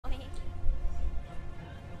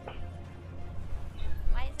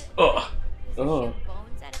Ugh. There's a Ugh. few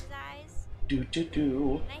bones out of his eyes. Do do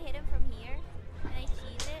do. Can I hit him from here? Can I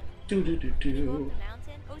cheese it? Do do do Can he go up do. the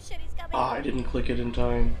mountain? Oh shit, he's coming! Ah, I didn't click it in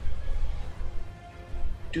time.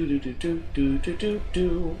 Do do do do do do do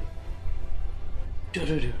do. Do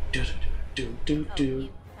do do do do do Oh, do. he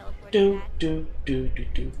teleported Do back. do do do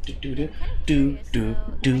do do do do I'm do kinda do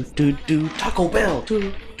curious, do so do do. Taco Bell. Do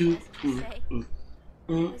what do. he has to say.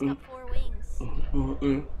 He's got 4 wings.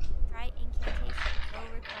 Try incantation. Roll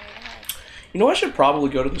required ahead. You know, I should probably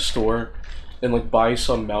go to the store and like buy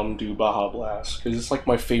some Mountain Dew Baja Blast because it's like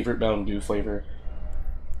my favorite Mountain Dew flavor.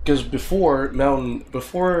 Because before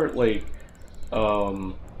like,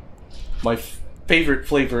 my favorite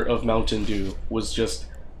flavor of Mountain Dew was just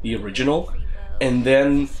the original, and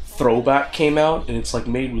then Throwback came out, and it's like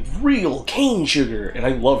made with real cane sugar, and I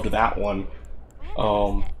loved that one.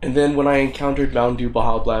 And then when I encountered Mountain Dew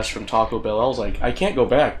Baja Blast from Taco Bell, I was like, I can't go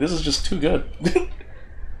back. This is just too good.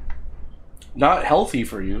 Not healthy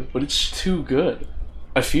for you, but it's too good.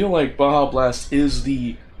 I feel like Baja Blast is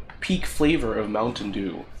the peak flavor of Mountain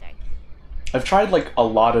Dew. Sorry. I've tried like a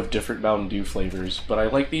lot of different Mountain Dew flavors, but I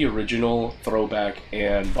like the original, Throwback,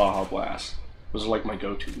 and Baja Blast. Those are like my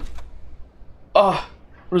go-to.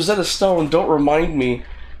 Rosetta Stone, don't remind me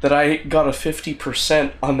that I got a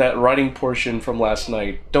 50% on that writing portion from last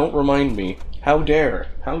night. Don't remind me. How dare?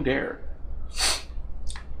 How dare?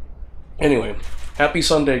 Anyway, happy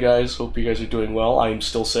Sunday, guys. Hope you guys are doing well. I am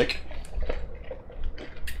still sick.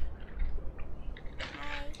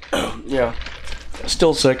 Yeah,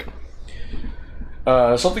 still sick.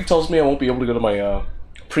 Something tells me I won't be able to go to my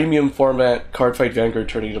premium format Cardfight Vanguard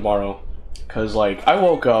tourney tomorrow. Cause like I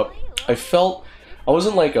woke up, I felt I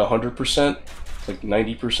wasn't like 100%, like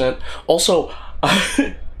 90%. Also,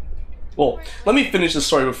 well, let me finish the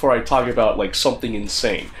story before I talk about like something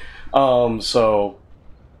insane. So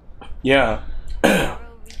yeah,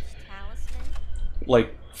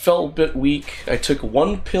 like felt a bit weak. I took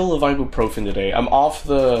 1 pill of ibuprofen today. I'm off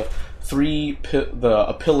the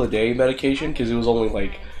a pill a day medication because it was only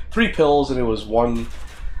like 3 pills and it was 1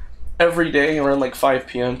 every day around like 5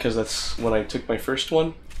 p.m. because that's when I took my first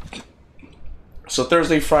one. So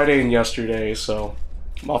Thursday, Friday, and yesterday, so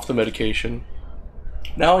I'm off the medication.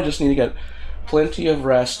 Now I just need to get plenty of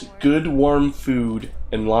rest, good warm food,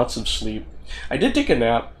 and lots of sleep. I did take a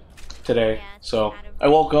nap today, so I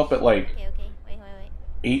woke up at like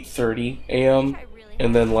 8:30 a.m.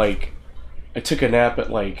 and then like I took a nap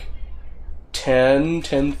at like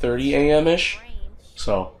 10:30 a.m.-ish.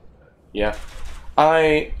 So, yeah.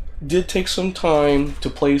 I did take some time to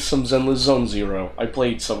play some Zenless Zone Zero. I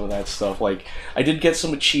played some of that stuff. Like, I did get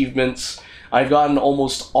some achievements. I've gotten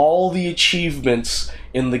almost all the achievements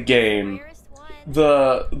in the game.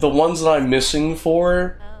 The ones that I'm missing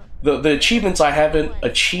for, the achievements I haven't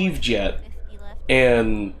achieved yet,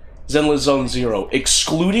 and Zenless Zone Zero,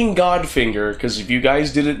 excluding Godfinger, because if you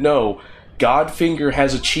guys didn't know, Godfinger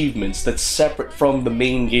has achievements that's separate from the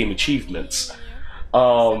main game achievements.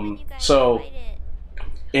 So,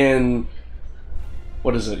 in,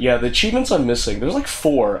 what is it? Yeah, the achievements I'm missing, there's like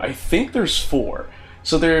 4. I think there's 4.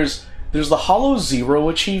 So there's the Hollow Zero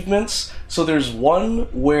achievements. So there's one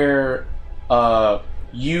where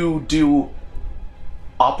you do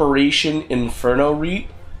Operation Inferno Reap,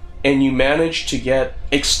 and you manage to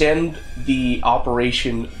extend the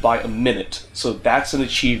operation by a minute. So that's an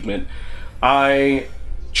achievement. I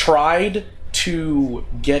tried to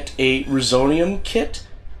get a Resonium kit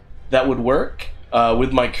that would work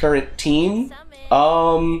with my current team.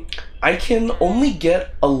 I can only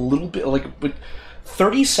get a little bit, like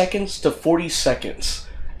 30 seconds to 40 seconds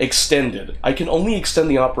extended. I can only extend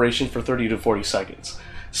the operation for 30 to 40 seconds.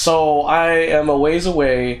 So I am a ways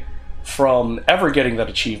away from ever getting that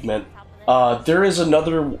achievement. There's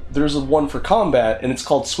one for combat, and it's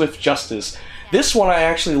called Swift Justice. This one I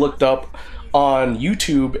actually looked up on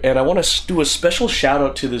YouTube, and I want to do a special shout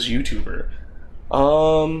out to this YouTuber.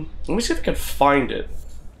 Let me see if I can find it.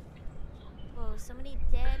 Whoa, so many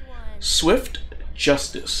dead ones. Swift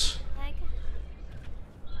Justice.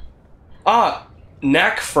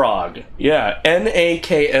 nakfrg. Yeah,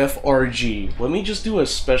 nakfrg. Let me just do a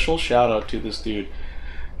special shout out to this dude.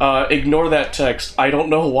 Ignore that text. I don't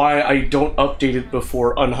know why I don't update it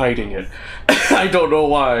before unhiding it. I don't know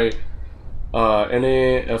why.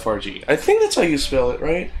 N-A-F-R-G. I think that's how you spell it,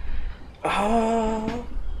 right?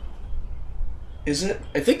 Is it?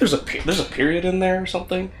 I think there's a period in there or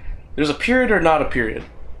something. There's a period or not a period?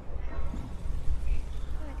 Oh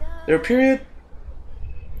my god. There a period?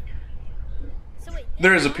 So wait,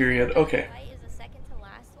 There is a period. Okay. Is the second to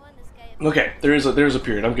last one. This guy Okay. There's a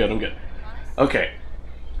period. I'm good. Okay.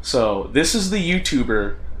 So this is the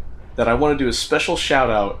YouTuber that I want to do a special shout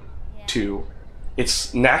out to.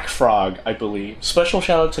 It's nakfrg, I believe. Special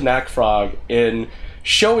shout out to nakfrg in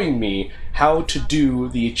showing me how to do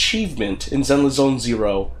the achievement in Zenless Zone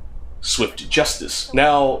Zero, Swift Justice.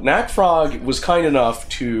 Now, nakfrg was kind enough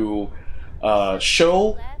to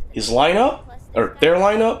show his lineup, or their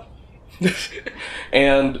lineup,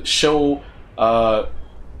 and show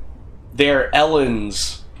their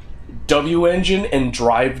Ellen's W engine and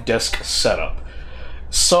drive desk setup.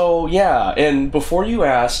 So yeah, and before you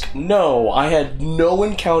ask, no, I had no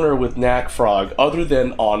encounter with nakfrg other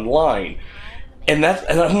than online, and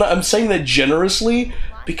I'm saying that generously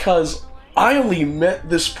because I only met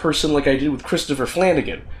this person like I did with Christopher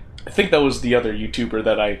Flanagan. I think that was the other YouTuber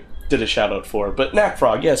that I did a shout out for, but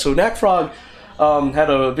nakfrg, yeah. So nakfrg had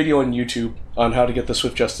a video on YouTube on how to get the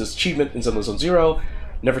Swift Justice achievement in Zenless Zone Zero.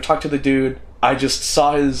 Never talked to the dude. I just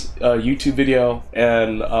saw his YouTube video,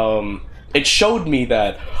 and it showed me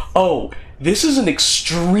that, oh, this is an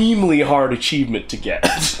extremely hard achievement to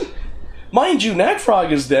get. Mind you,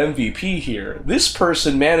 nakfrg is the MVP here. This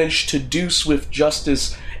person managed to do Swift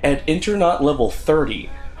Justice at Internaut level 30.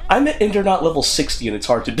 I'm at Internaut level 60 and it's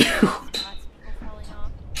hard to do.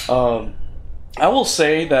 I will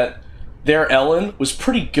say that their Ellen was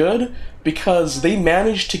pretty good because they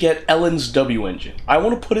managed to get Ellen's W engine. I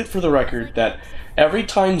want to put it for the record that every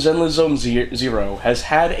time Zenless Zone Zero has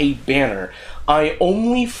had a banner, I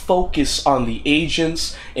only focus on the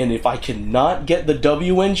agents, and if I cannot get the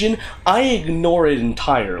W engine, I ignore it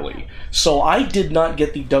entirely. So I did not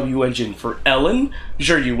get the W engine for Ellen,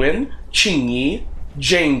 Zhiyuan, Qingyi,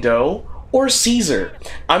 Jane Doe, or Caesar.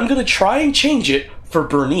 I'm gonna try and change it for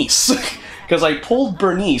Bernice, because I pulled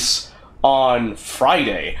Bernice on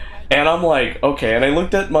Friday, and I'm like, okay, and I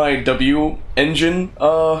looked at my W engine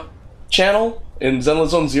channel in Zenless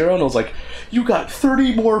Zone Zero, and I was like, you got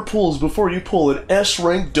 30 more pulls before you pull an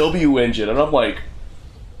S-rank W engine, and I'm like,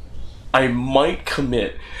 I might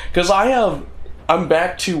commit, because I'm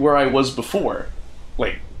back to where I was before,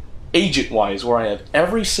 like, agent-wise, where I have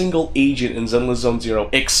every single agent in Zenless Zone Zero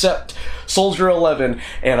except Soldier 11,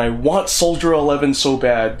 and I want Soldier 11 so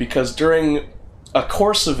bad, because during a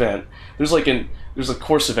course event, there's a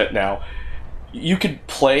course event now, you could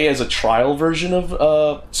play as a trial version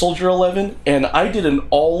of Soldier 11, and I did an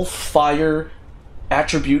all-fire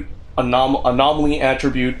attribute, anomaly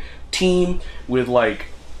attribute team with, like,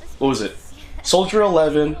 what was it? Soldier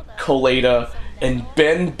 11, Colada, and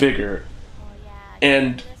Ben Bigger,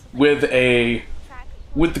 and with the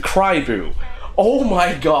Crybu. Oh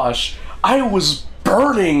my gosh, I was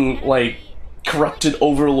burning, like, Corrupted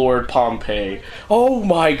Overlord Pompeii. Oh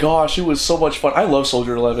my gosh, it was so much fun. I love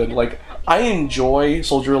Soldier 11. Like, I enjoy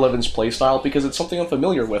Soldier 11's playstyle because it's something I'm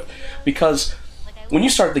familiar with. Because when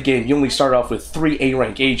you start the game, you only start off with 3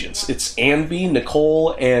 A-rank agents. It's Anby,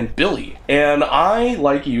 Nicole, and Billy. And I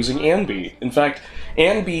like using Anby. In fact,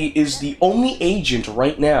 Anby is the only agent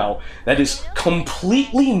right now that is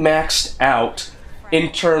completely maxed out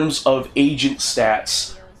in terms of agent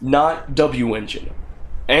stats, not W engine.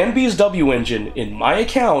 Anby's W engine, in my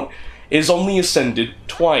account, is only ascended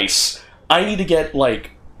twice. I need to get,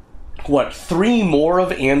 like, what, 3 more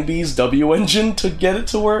of Anby's W engine to get it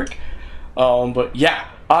to work? But yeah,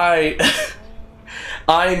 I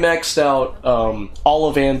maxed out all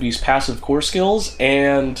of Anby's passive core skills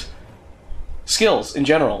and skills in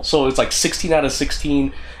general. So it's like 16 out of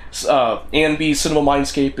 16. Anby's Cinema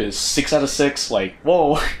Mindscape is 6 out of 6. Like,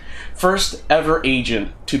 whoa. First ever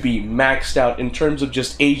agent to be maxed out in terms of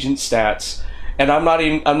just agent stats, and I'm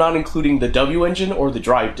not including the W engine or the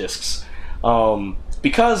drive discs,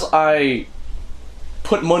 because I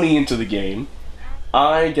put money into the game.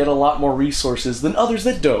 I get a lot more resources than others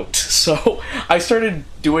that don't. So I started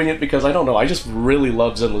doing it because I don't know. I just really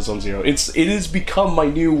love Zenless Zone Zero. It has become my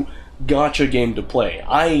new gacha game to play.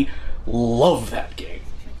 I love that game,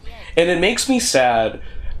 and it makes me sad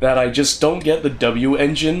that I just don't get the W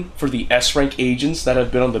engine for the S-rank agents that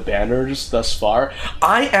have been on the banners thus far.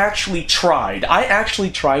 I actually tried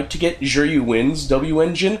to get Zhiyuan's W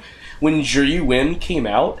engine when Zhiyuan came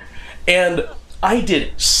out, and I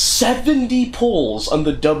did 70 pulls on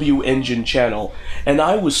the W engine channel, and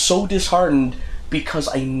I was so disheartened because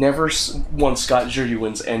I never once got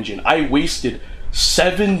Zhiyuan's engine. I wasted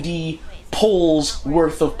 70 pulls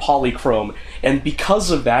worth of polychrome, and because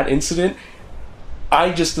of that incident,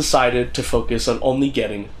 I just decided to focus on only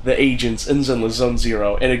getting the agents in Zenless Zone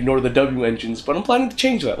Zero and ignore the W engines, but I'm planning to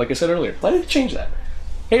change that, like I said earlier. Planning to change that.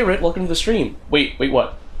 Hey, Rit, welcome to the stream. Wait,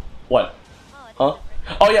 what? What? Huh?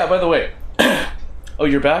 Oh yeah, by the way. Oh,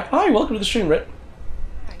 you're back? Hi, welcome to the stream, Rit.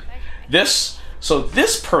 So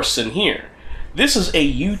this person here, This is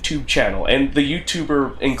a YouTube channel, and the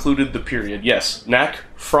YouTuber included the period. Yes,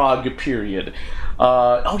 nakfrg period.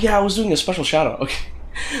 Oh yeah, I was doing a special shout out. Okay.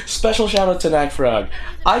 Special shout out to nakfrg.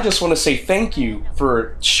 I just want to say thank you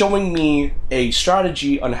for showing me a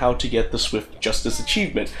strategy on how to get the Swift Justice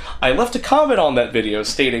achievement. I left a comment on that video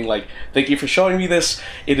stating like, thank you for showing me this.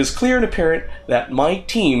 It is clear and apparent that my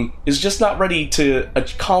team is just not ready to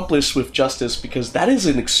accomplish Swift Justice because that is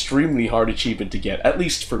an extremely hard achievement to get, at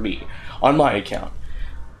least for me, on my account.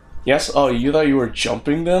 Yes? Oh, you thought you were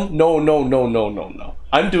jumping them? No, no, no, no, no, no.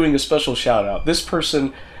 I'm doing a special shout out. This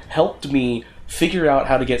person helped me figure out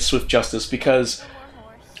how to get Swift Justice because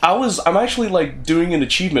I'm actually like doing an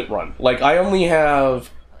achievement run. Like I only have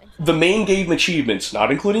the main game achievements,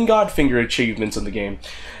 not including Godfinger achievements in the game.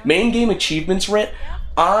 Main game achievements, Rit,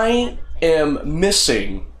 I am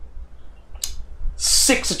missing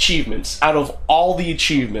 6 achievements out of all the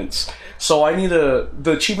achievements. So I need the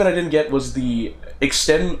achievement I didn't get was the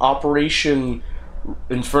extend Operation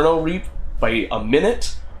Inferno Reap by a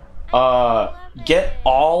minute. Get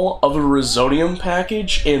all of a Resonium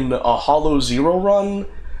package in a Hollow Zero run.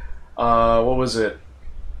 What was it?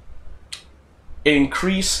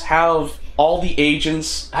 Have all the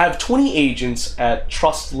agents, have 20 agents at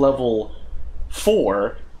trust level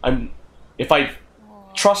 4. If I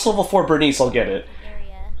trust level 4 Bernice, I'll get it.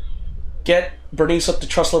 Get Bernice up to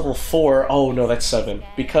trust level 4. Oh no, that's 7.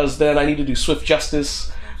 Because then I need to do Swift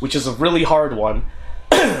Justice, which is a really hard one.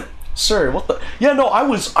 Sir, what the? Yeah, no, I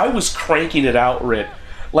was cranking it out, Rit.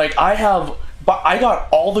 Like, I got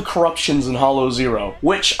all the corruptions in Hollow Zero,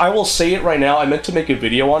 which I will say it right now, I meant to make a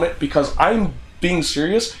video on it because I'm being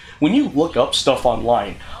serious. When you look up stuff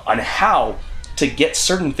online on how to get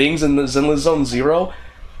certain things in the Zenless Zone Zero,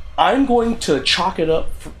 I'm going to chalk it up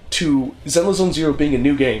to Zenless Zone Zero being a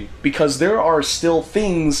new game because there are still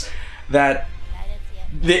things that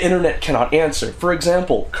the internet cannot answer. For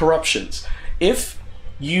example, corruptions. If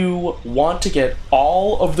you want to get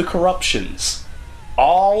all of the corruptions,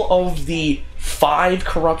 all of the 5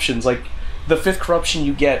 corruptions, like the 5th corruption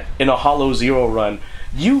you get in a Hollow Zero run,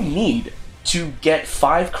 you need to get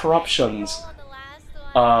 5 corruptions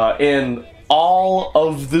in all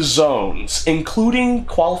of the zones, including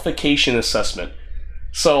qualification assessment.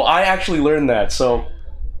 So I actually learned that. So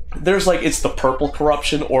there's like, it's the purple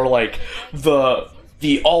corruption or like the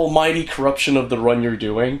almighty corruption of the run you're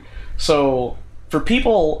doing. So for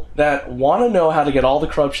people that want to know how to get all the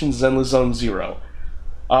corruptions in Zenless Zone Zero,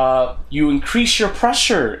 you increase your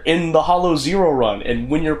pressure in the Hollow Zero run, and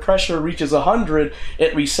when your pressure reaches 100,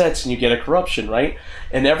 it resets and you get a corruption, right?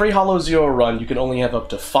 In every Hollow Zero run, you can only have up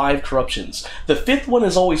to 5 corruptions. The 5th one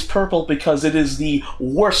is always purple because it is the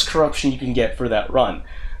worst corruption you can get for that run.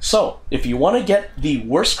 So, if you want to get the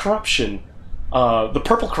worst corruption, the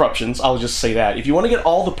purple corruptions, I'll just say that. If you want to get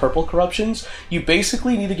all the purple corruptions, you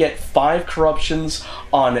basically need to get 5 corruptions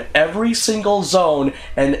on every single zone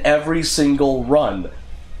and every single run.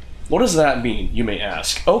 What does that mean, you may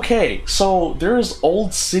ask? Okay, so there's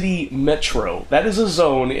Old City Metro. That is a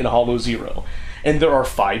zone in Hollow Zero. And there are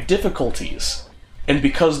 5 difficulties. And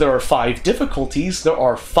because there are 5 difficulties, there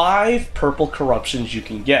are 5 purple corruptions you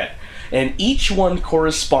can get. And each one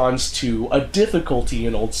corresponds to a difficulty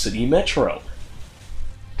in Old City Metro.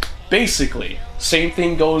 Basically, same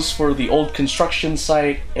thing goes for the old construction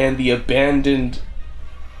site and the abandoned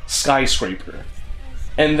skyscraper.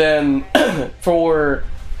 And then for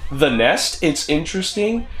the nest, it's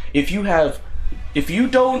interesting. If you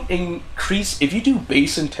do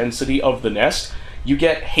base intensity of the nest, you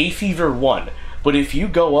get hay fever 1. But if you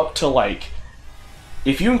go up to like,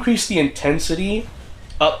 if you increase the intensity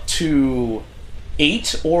up to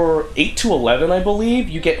 8 or 8 to 11, I believe,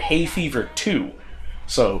 you get hay fever 2.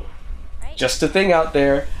 So, just a thing out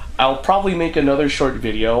there. I'll probably make another short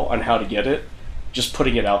video on how to get it, just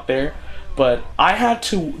putting it out there. But I had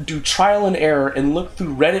to do trial and error and look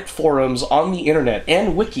through Reddit forums on the internet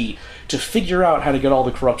and wiki to figure out how to get all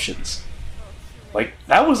the corruptions. Like,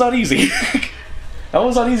 that was not easy. That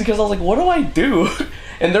was not easy because I was like, what do I do?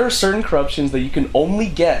 And there are certain corruptions that you can only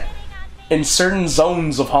get in certain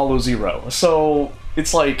zones of Hollow Zero. So,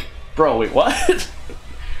 it's like, bro, wait, what?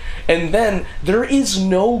 And then, there is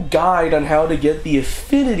no guide on how to get the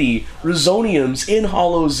affinity Resoniums in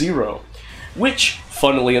Hollow Zero, which,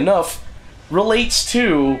 funnily enough, relates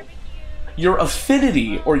to your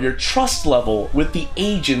affinity or your trust level with the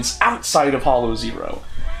agents outside of Hollow Zero.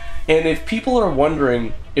 And if people are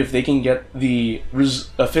wondering if they can get the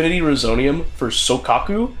affinity Resonium for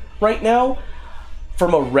Sokaku right now,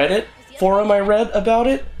 from a Reddit forum I read about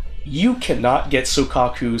it, you cannot get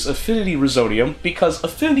Sokaku's affinity Resonium because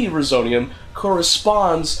affinity Resonium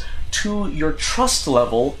corresponds to your trust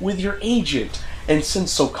level with your agent. And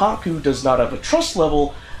since Sokaku does not have a trust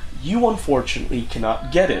level, you unfortunately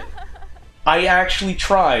cannot get it. I actually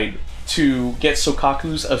tried to get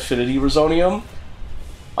Sokaku's Affinity Resonium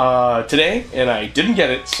today, and I didn't get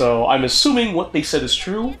it, so I'm assuming what they said is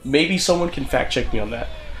true. Maybe someone can fact check me on that.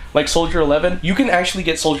 Like Soldier 11, you can actually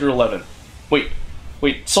get Soldier 11. Wait,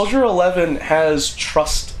 Soldier 11 has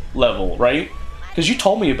trust level, right? Because you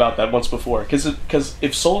told me about that once before. Because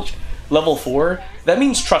if Soldier level 4, that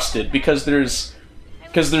means trusted, because there's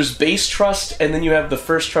base trust, and then you have the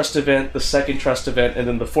first trust event, the second trust event, and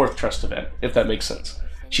then the fourth trust event, if that makes sense.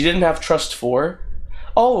 She didn't have trust 4.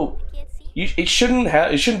 Oh, it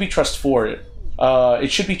shouldn't be trust 4.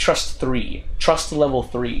 It should be trust 3, trust level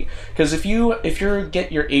 3. Because if you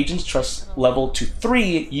get your agent's trust level to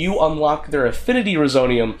 3, you unlock their Affinity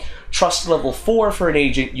Resonium. Trust level 4 for an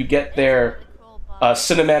agent, you get their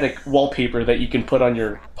cinematic wallpaper that you can put on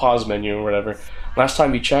your pause menu or whatever. Last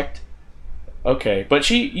time you checked. Okay, but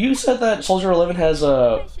you said that Soldier 11 has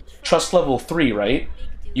a trust level 3, right?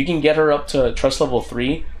 You can get her up to trust level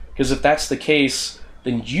 3, because if that's the case,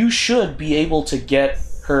 then you should be able to get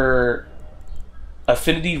her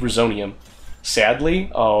Affinity Resonium. Sadly,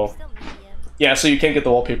 oh. Yeah, so you can't get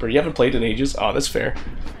the wallpaper. You haven't played in ages? Oh, that's fair.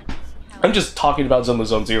 I'm just talking about Zenless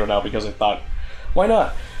Zone Zero now because I thought, why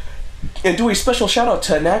not? And do a special shout out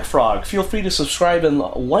to nakfrg. Feel free to subscribe and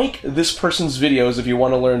like this person's videos if you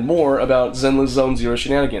want to learn more about Zenless Zone Zero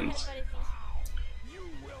shenanigans.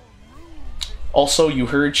 Also, you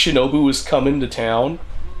heard Shinobu is coming to town.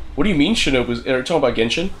 What do you mean Shinobu's? Are you talking about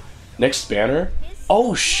Genshin? Next banner?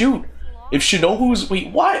 Oh shoot! If Shinobu's...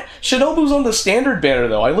 Wait, what? Shinobu's on the standard banner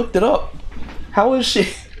though. I looked it up. How is she...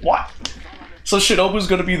 What? So Shinobu's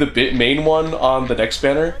gonna be the main one on the next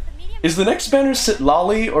banner? Is the next banner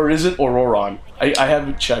Citlali or is it Auroron? I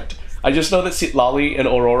haven't checked. I just know that Citlali and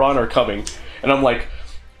Auroron are coming. And I'm like,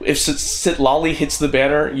 if Citlali hits the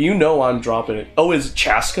banner, you know I'm dropping it. Oh, is it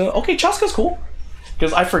Chaska? Okay, Chaska's cool.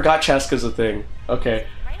 Because I forgot Chaska's a thing. Okay.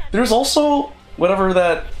 There's also, whatever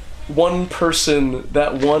that one person,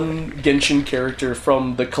 that one Genshin character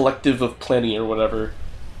from the Collective of Plenty or whatever.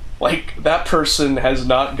 Like, that person has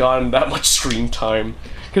not gotten that much screen time.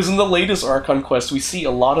 Because in the latest Archon Quest, we see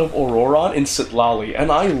a lot of Auroron and Citlali,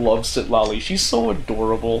 and I love Citlali. She's so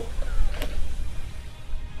adorable.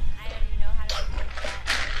 I don't even know how to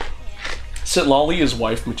Citlali is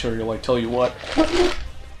wife material, I tell you what.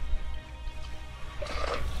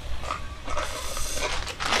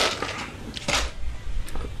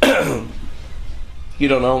 You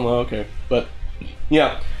don't know? Oh, okay. But,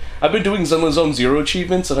 yeah. I've been doing Zenless Zone Zero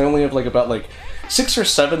achievements, and I only have about 6 or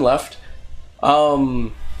 7 left.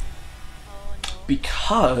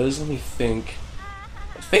 Because, let me think.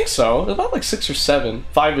 I think so. About 6 or 7.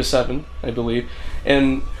 5 to 7, I believe.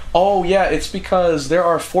 And, oh yeah, it's because there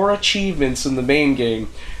are 4 achievements in the main game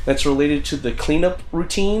that's related to the cleanup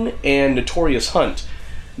routine and Notorious Hunt.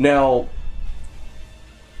 Now,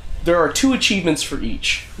 there are 2 achievements for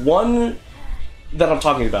each. One that I'm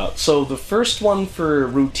talking about. So the first one for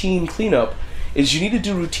routine cleanup is you need to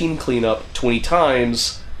do routine cleanup 20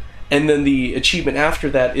 times, and then the achievement after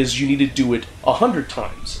that is you need to do it 100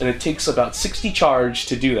 times, and it takes about 60 charge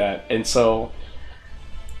to do that, and so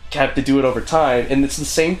you have to do it over time. And it's the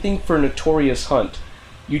same thing for Notorious Hunt.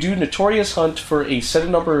 You do Notorious Hunt for a set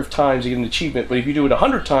number of times, you get an achievement, but if you do it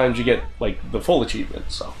 100 times, you get the full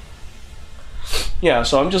achievement. So yeah,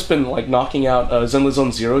 so I've just been knocking out Zenless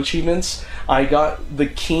Zone Zero achievements. I got the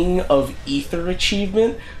King of Ether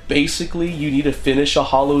achievement. Basically, you need to finish a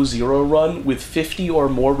Hollow Zero run with 50 or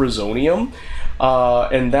more Resonium.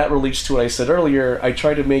 And that relates to what I said earlier. I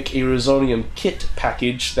tried to make a Resonium kit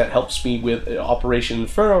package that helps me with Operation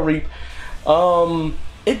Inferno Reap.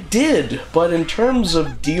 It did, but in terms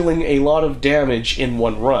of dealing a lot of damage in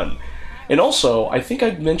one run. And also, I think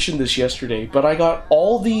I mentioned this yesterday, but I got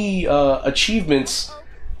all the achievements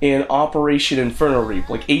in Operation Inferno Reap,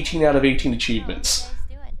 18 out of 18 achievements.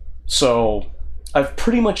 So, I've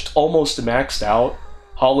pretty much almost maxed out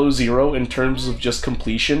Hollow Zero in terms of just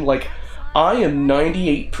completion. I am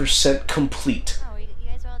 98% complete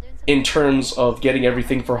in terms of getting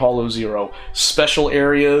everything for Hollow Zero. Special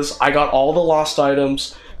areas, I got all the lost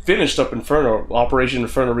items, finished up Operation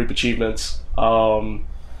Inferno Reap achievements.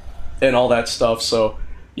 And all that stuff, so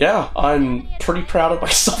yeah, I'm pretty proud of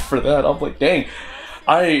myself for that. I'm like, dang,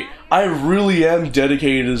 I really am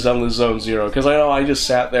dedicated to Zenless Zone Zero, because I know I just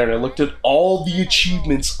sat there and I looked at all the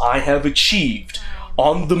achievements I have achieved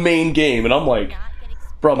on the main game, and I'm like,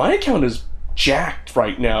 bro, my account is jacked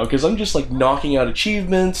right now because I'm just like knocking out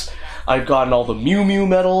achievements. I've gotten all the Mew Mew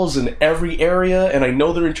medals in every area, and I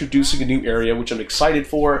know they're introducing a new area, which I'm excited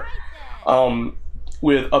for.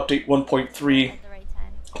 With update 1.3,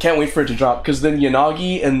 can't wait for it to drop because then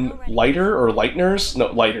Yanagi and Lighter's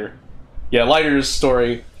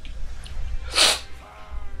story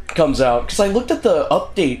comes out, because I looked at the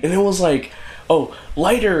update and it was like, oh,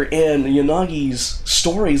 Lighter and Yanagi's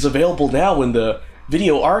story is available now in the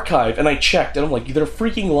video archive, and I checked and I'm like, they're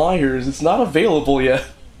freaking liars, it's not available yet.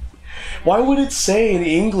 Why would it say in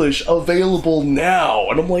English available now?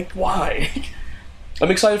 And I'm like, why?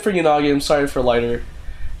 I'm excited for Yanagi, I'm sorry for Lighter.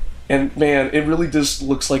 And man, it really just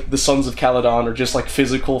looks like the Sons of Caledon are just like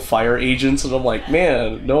physical fire agents, and I'm like,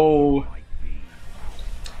 man, no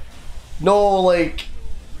like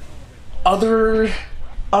other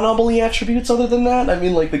anomaly attributes other than that? I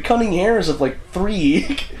mean, like, the cunning hairs of like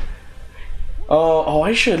 3. Oh,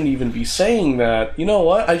 I shouldn't even be saying that. You know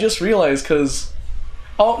what? I just realized, because...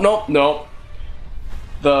 Oh, no.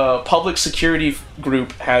 The public security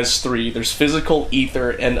group has 3. There's physical,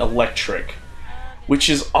 ether, and electric. Which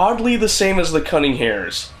is oddly the same as the cunning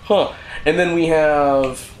hairs. Huh. And then we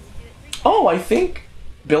have... Oh, I think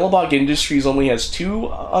Billabong Industries only has 2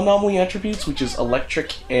 anomaly attributes, which is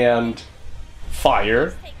electric and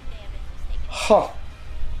fire. Huh.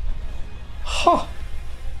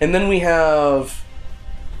 And then we have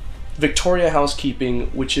Victoria Housekeeping,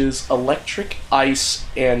 which is electric, ice,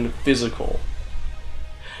 and physical.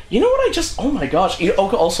 You know what I just... Oh my gosh.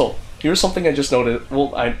 Also, here's something I just noticed.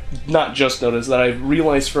 Well, I not just noticed, that I've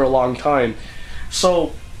realized for a long time.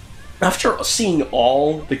 So, after seeing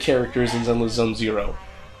all the characters in Zenless Zone Zero,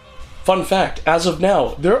 fun fact, as of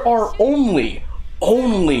now, there are only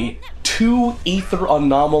 2 Ether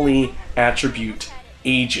Anomaly attribute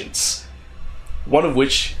agents. One of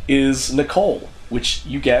which is Nicole, which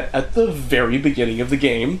you get at the very beginning of the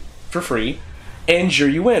game for free, and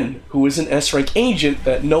Jiryuin, who is an S-rank agent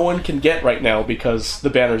that no one can get right now because the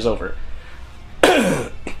banner's over.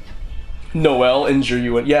 Noelle and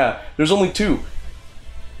Jiryuin. Yeah, there's only 2.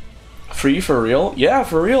 Free for real? Yeah,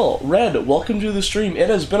 for real. Red, welcome to the stream. It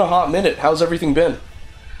has been a hot minute. How's everything been?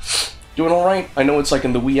 Doing alright? I know it's like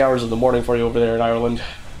in the wee hours of the morning for you over there in Ireland.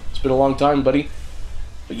 It's been a long time, buddy.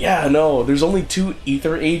 But yeah, no, there's only 2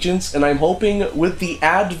 Ether agents, and I'm hoping with the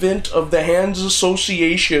advent of the Hands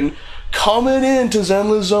Association coming into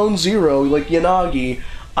Zenless Zone Zero, like Yanagi,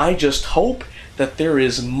 I just hope that there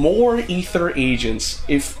is more Ether agents.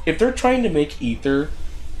 If they're trying to make Ether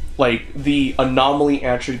like the anomaly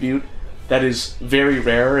attribute that is very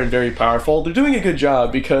rare and very powerful, they're doing a good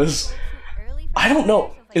job, because I don't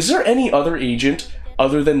know, is there any other agent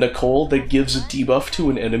other than Nicole that gives a debuff to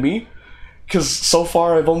an enemy? Because so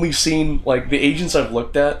far I've only seen, like, the agents I've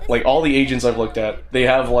looked at, like all the agents I've looked at, they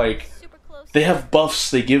have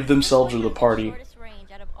buffs they give themselves or the party.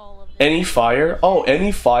 Any fire? Oh,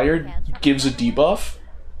 any fire gives a debuff?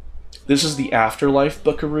 This is the afterlife,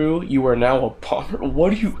 Buckaroo. You are now a bomber. What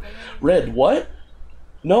do you... Red, what?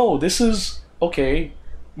 No, this is... Okay.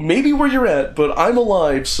 Maybe where you're at, but I'm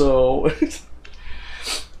alive, so...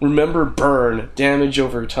 Remember burn. Damage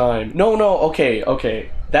over time. No,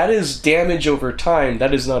 okay. That is damage over time.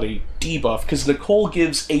 That is not a debuff, because Nicole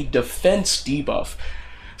gives a defense debuff.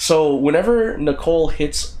 So whenever Nicole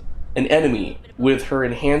hits an enemy with her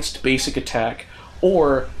enhanced basic attack,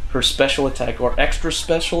 or her special attack, or extra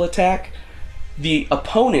special attack, the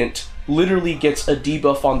opponent literally gets a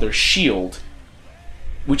debuff on their shield,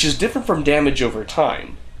 which is different from damage over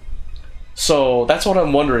time. So that's what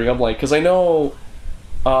I'm wondering. I'm like, because I know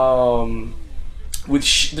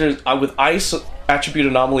with ice attribute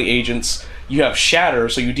anomaly agents, you have shatter,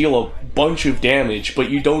 so you deal a bunch of damage, but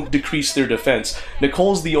you don't decrease their defense.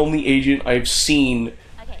 Nicole's the only agent I've seen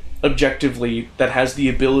objectively that has the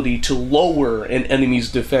ability to lower an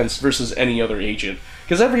enemy's defense versus any other agent.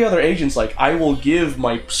 Because every other agent's like, I will give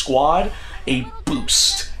my squad a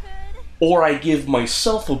boost, or I give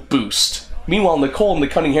myself a boost. Meanwhile, Nicole and the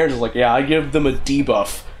Cunning Hairs is like, yeah, I give them a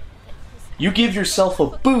debuff. You give yourself a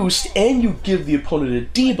boost, and you give the opponent a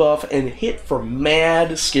debuff, and hit for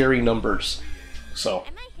mad scary numbers. So,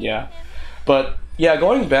 yeah. But, yeah,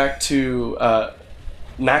 going back to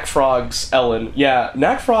nakfrg's Ellen. Yeah,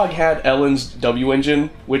 nakfrg had Ellen's W engine,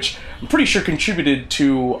 which I'm pretty sure contributed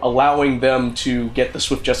to allowing them to get the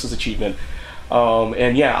Swift Justice achievement.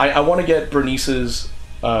 And yeah, I want to get Bernice's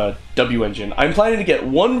W engine. I'm planning to get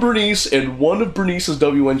one Bernice and one of Bernice's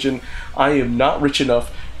W engine. I am not rich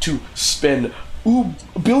enough to spend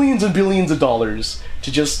billions and billions of dollars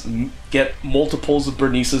to just get multiples of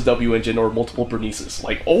Bernice's W engine or multiple Bernices.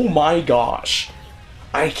 Like, oh my gosh.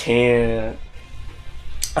 I can't.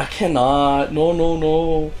 I cannot. No, no,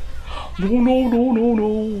 no. No, no, no, no,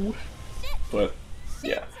 no. But,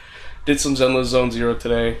 yeah. Did some Zenless Zone Zero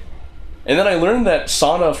today. And then I learned that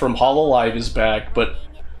Sana from Hololive is back, but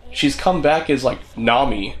she's come back as, like,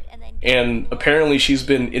 Nami. And apparently she's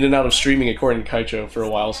been in and out of streaming according to Kaicho for a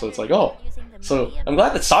while, so it's like, oh. So, I'm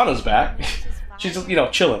glad that Sana's back. She's just, you know,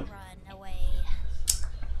 chilling.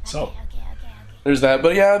 So, there's that.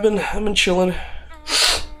 But yeah, I've been chilling.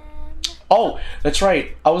 Oh, that's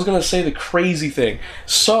right. I was gonna say the crazy thing.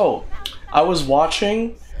 So, I was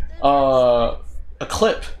watching a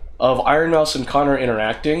clip of Iron Mouse and Connor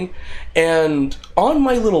interacting, and on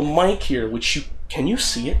my little mic here, which can you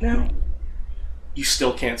see it now? You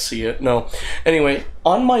still can't see it. No. Anyway,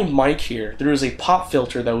 on my mic here, there is a pop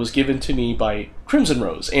filter that was given to me by Crimson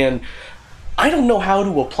Rose, and I don't know how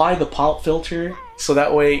to apply the pop filter so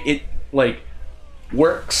that way it, like,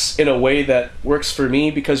 works in a way that works for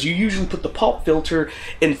me, because you usually put the pop filter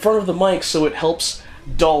in front of the mic so it helps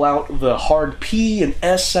dull out the hard P and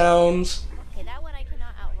S sounds. Okay, that one I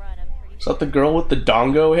cannot outrun. I'm pretty Is that the girl with the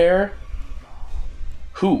dongo hair?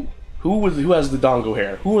 Who? Who has the dongo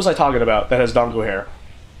hair? Who was I talking about that has dongo hair?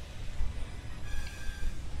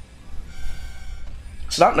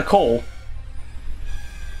 It's not Nicole.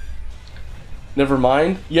 Never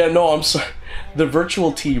mind. Yeah, no, I'm sorry. The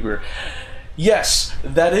virtual Tiber. Yes,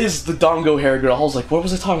 that is the dongo hair girl. I was like, what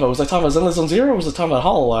was I talking about? Was I talking about Zenless Zone Zero or was I talking about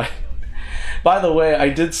Hololive? By the way, I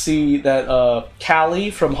did see that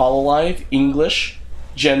Callie from Hololive, English,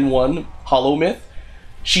 Gen 1, Holomyth,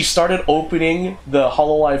 she started opening the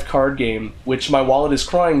Hololive card game, which my wallet is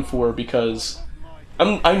crying for because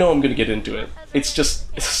I know I'm gonna get into it. It's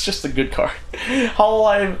just a good card.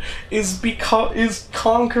 Hololive is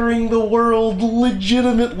conquering the world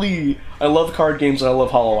legitimately. I love card games and I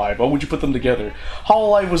love Hololive. Why would you put them together?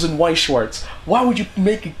 Hololive was in Weiss Schwarz. Why would you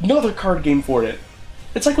make another card game for it?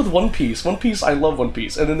 It's like with One Piece. One Piece, I love One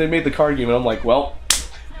Piece, and then they made the card game, and I'm like, well,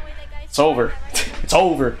 it's over. It's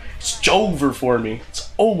over. It's over for me.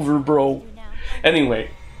 It's over, bro.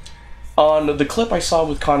 Anyway, on the clip I saw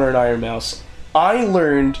with Connor and Iron Mouse, I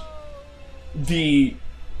learned a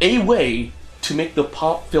way to make the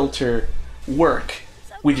pop filter work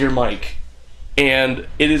with your mic. And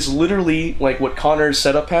it is literally like what Connor's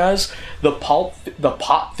setup has. The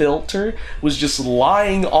pop filter was just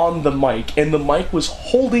lying on the mic, and the mic was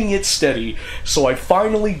holding it steady. So I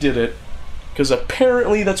finally did it, because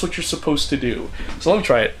apparently that's what you're supposed to do. So let me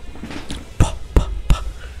try it.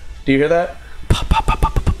 Do you hear that?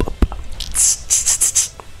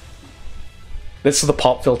 This is the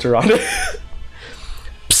pop filter on it.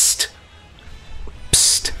 Psst.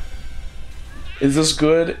 Psst. Is this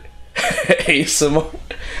good? Hey, Simone.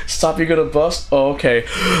 Stop, you're gonna bust? Oh, okay.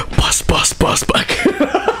 Bust, bust, bust, bust.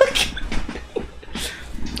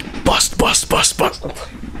 Bust, bust, bust, bust.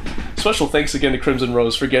 Special thanks again to Crimson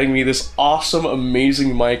Rose for getting me this awesome,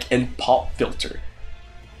 amazing mic and pop filter.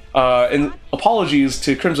 And apologies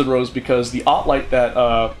to Crimson Rose because the OttLite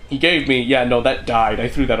that he gave me, yeah, no, that died. I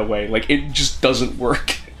threw that away. Like, it just doesn't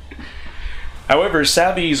work. However,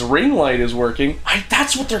 Savvy's ring light is working.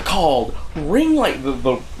 That's what they're called! Ring light,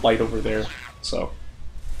 the light over there. So,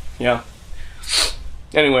 yeah.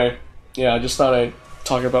 Anyway, yeah, I just thought I'd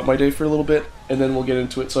talk about my day for a little bit, and then we'll get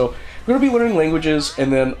into it. So, we're going to be learning languages,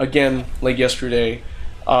 and then, again, like yesterday,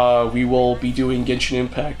 we will be doing Genshin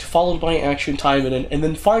Impact, followed by Action Time, and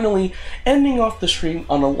then finally ending off the stream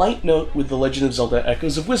on a light note with The Legend of Zelda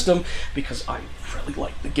Echoes of Wisdom, because I really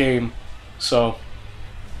like the game. So,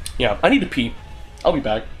 yeah, I need to pee. I'll be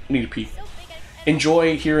back. I need to pee.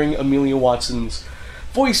 Enjoy hearing Amelia Watson's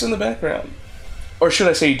voice in the background. Or should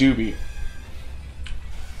I say Doobie?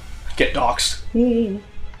 Get doxxed.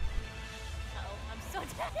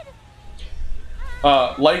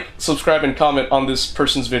 Like, subscribe, and comment on this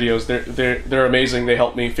person's videos. They're amazing. They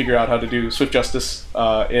help me figure out how to do Swift Justice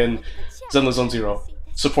in Zenless Zone Zero.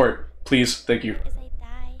 Support, please. Thank you.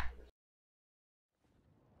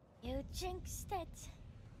 You jinxed it.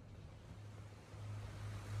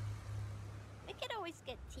 We could always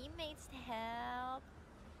get teammates to help.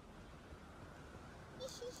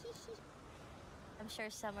 I'm sure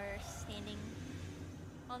some are standing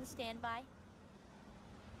on standby.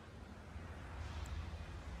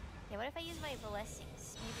 Okay, what if I use my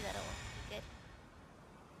blessings? Maybe that'll be good.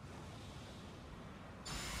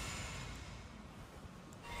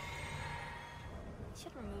 I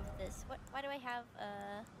should remove this. Why do I have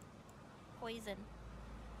poison?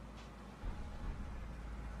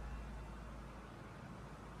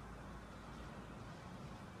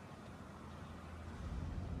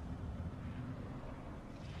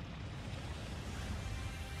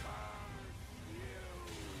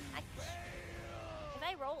 If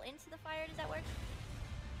I roll roll into the fire, does that work?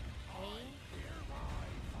 Okay.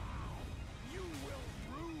 You will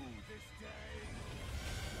rue this day.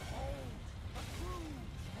 Behold, a true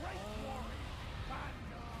great warrior.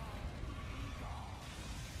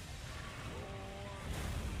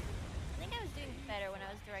 I think I was doing better when I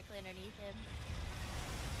was directly underneath him.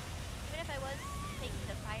 Even if I was taking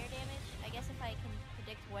the fire damage, I guess if I can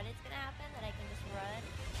predict when it's gonna happen, then I can just run.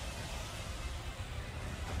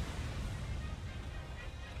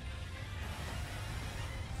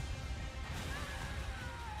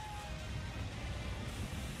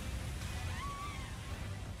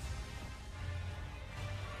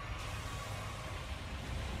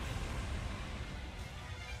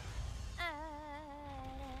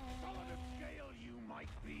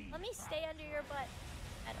 Let me stay under your butt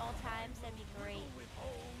at all times, that'd be great.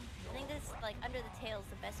 I think this, like, under the tail is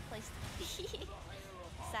the best place to be.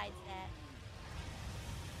 Besides that.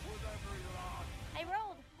 I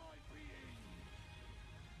rolled!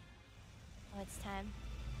 Oh, it's time.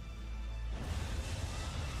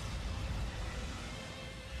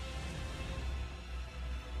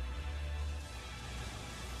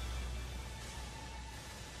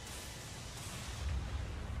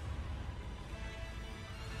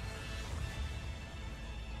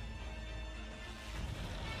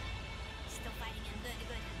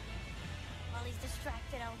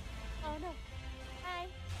 Distracted. Oh no. Hi. I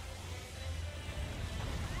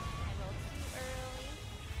rolled too early.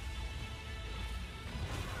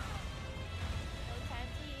 No time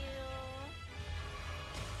to heal.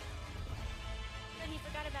 But he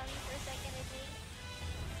forgot about me for a second, I think.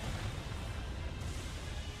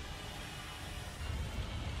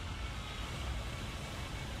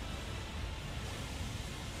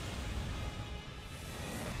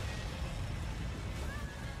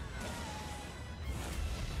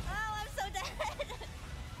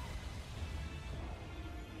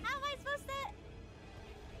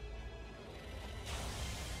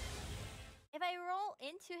 If I roll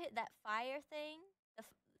into hit that fire thing,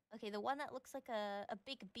 okay, the one that looks like a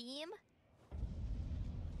big beam,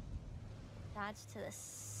 dodge to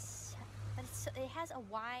this, but it has a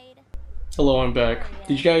wide. Hello, I'm back. Area.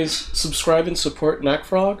 Did you guys subscribe and support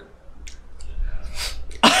nakfrg?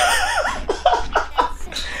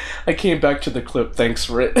 I came back to the clip. Thanks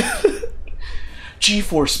for it.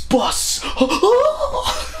 G-force bus.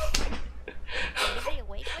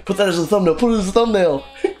 Put that as a thumbnail. Put it as a thumbnail.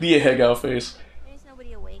 The hang out face. There's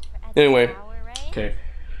nobody awake at Anyway. this hour, right? Okay.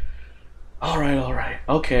 Alright.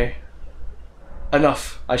 Okay.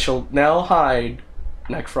 Enough. I shall now hide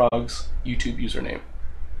nakfrg's YouTube username.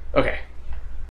 Okay.